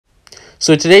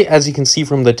So today, as you can see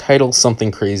from the title, something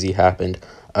crazy happened.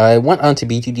 I went onto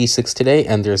BTD6 today,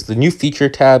 and there's the new feature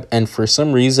tab, and for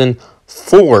some reason,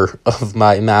 4 of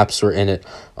my maps were in it,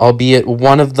 albeit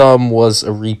one of them was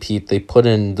a repeat. They put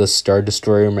in the Star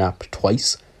Destroyer map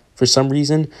twice for some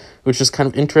reason, which is kind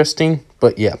of interesting,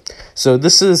 but yeah. So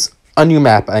this is a new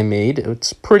map I made.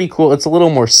 It's pretty cool. It's a little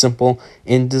more simple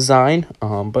in design,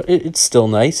 but it's still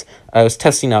nice. I was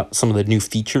testing out some of the new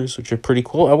features, which are pretty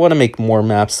cool. I want to make more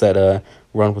maps that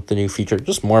run with the new feature,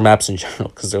 just more maps in general,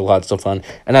 because they're lots of fun.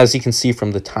 And as you can see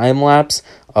from the time lapse,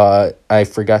 I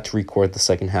forgot to record the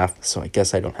second half, so I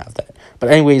guess I don't have that. But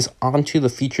anyways, on to the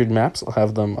featured maps. I'll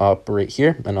have them up right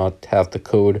here, and I'll have the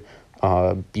code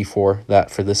before that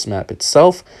for this map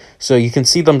itself, so you can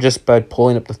see them just by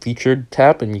pulling up the featured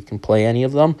tab, and you can play any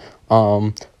of them.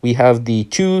 We have the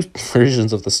 2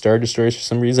 versions of the Star Destroyers for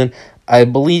some reason. I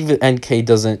believe that NK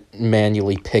doesn't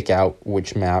manually pick out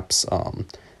which maps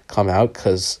come out,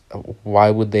 because why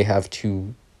would they have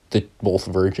both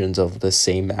versions of the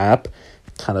same map?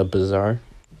 Kind of bizarre.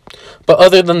 But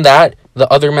other than that,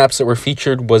 the other maps that were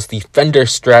featured was the Fender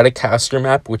Stratocaster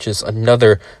map, which is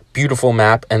another beautiful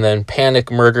map, and then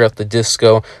Panic Murder at the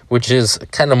Disco, which is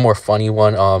kind of more funny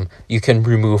one. You can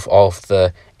remove all of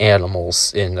the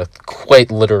animals in a quite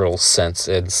literal sense,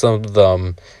 and some of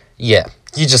them, yeah,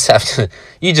 you just have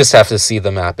to see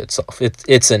the map itself.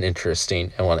 It's an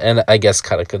interesting one, and I guess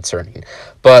kind of concerning.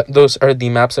 But those are the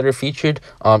maps that are featured.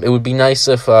 It would be nice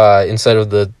if instead of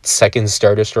the second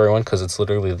Star Destroyer one, because it's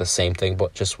literally the same thing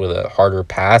but just with a harder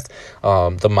path,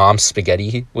 the Mom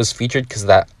Spaghetti was featured, because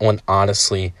that one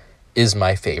honestly is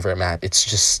my favorite map. It's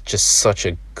just such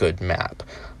a good map.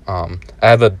 I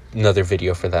have another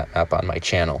video for that map on my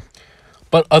channel.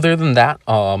 But other than that,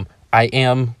 I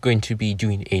am going to be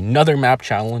doing another map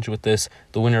challenge with this.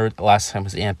 The winner last time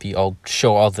was Ampy. I'll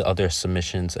show all the other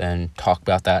submissions and talk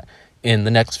about that in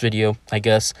the next video, I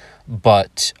guess.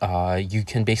 But you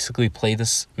can basically play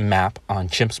this map on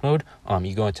Chimps mode.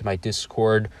 You go into my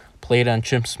Discord, play it on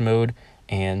Chimps mode,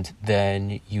 and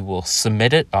then you will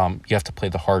submit it. You have to play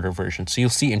the harder version, so you'll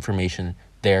see information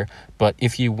there. But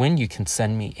if you win, you can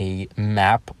send me a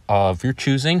map of your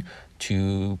choosing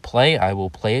to play. I will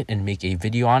play it and make a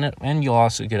video on it, and you'll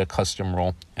also get a custom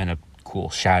role and a cool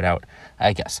shout out,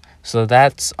 I guess. So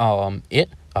that's it.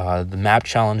 The map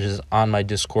challenge is on my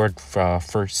Discord.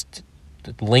 First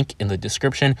link in the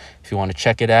description. If you want to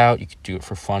check it out, you could do it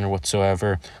for fun or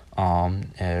whatsoever,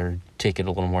 or take it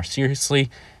a little more seriously.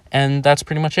 And that's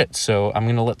pretty much it. So I'm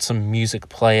gonna let some music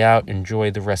play out, enjoy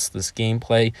the rest of this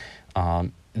gameplay.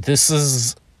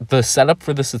 The setup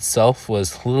for this itself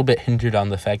was a little bit hindered on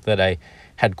the fact that I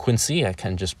had Quincy. I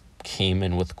kind of just came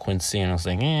in with Quincy, and I was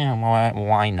like,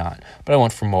 why not? But I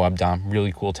went for Moab Dom.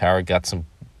 Really cool tower. Got some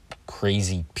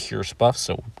crazy Pierce buff,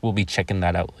 so we'll be checking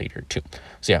that out later too.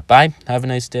 So yeah, bye. Have a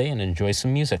nice day, and enjoy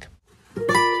some music.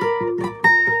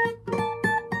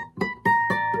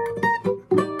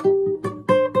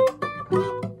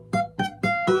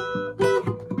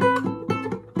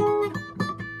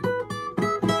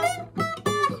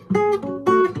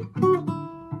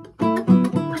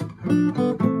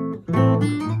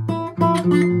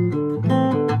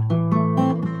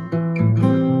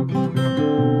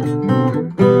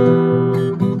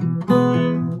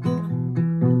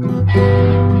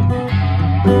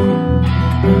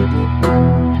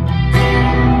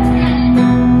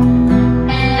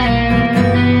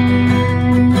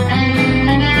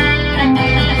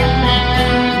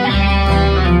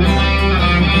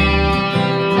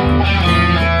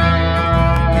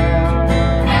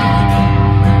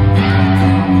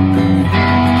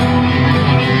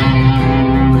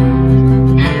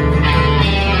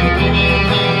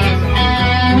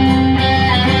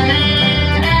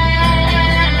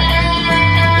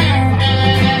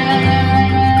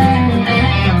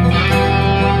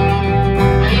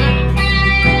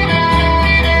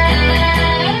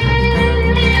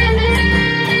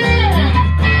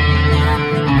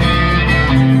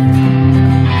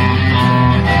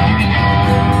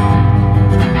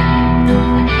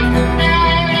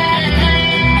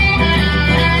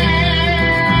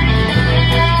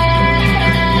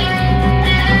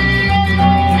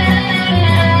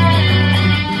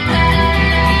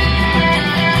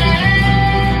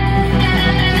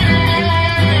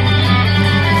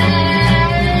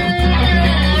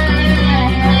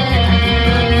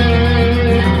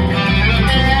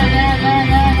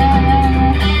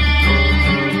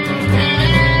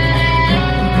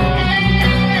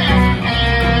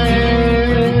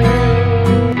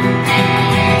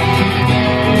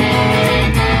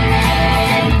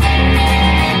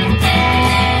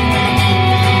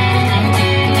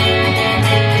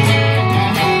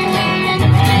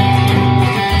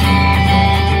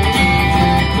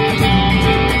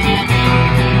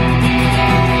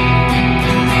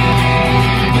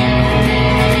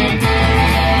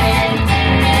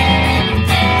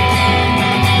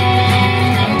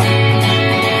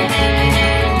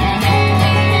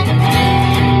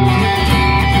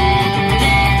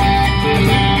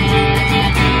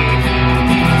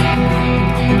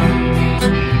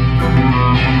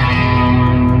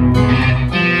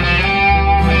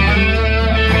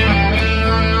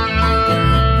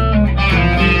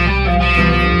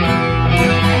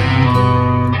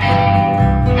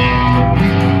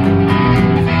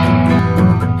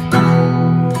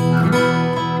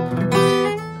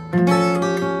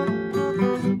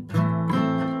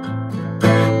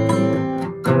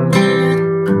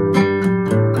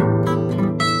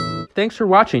 thanks for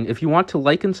watching. If you want to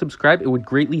like and subscribe, it would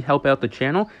greatly help out the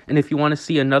channel. And if you want to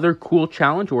see another cool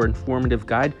challenge or informative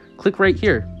guide, click right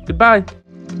here. Goodbye.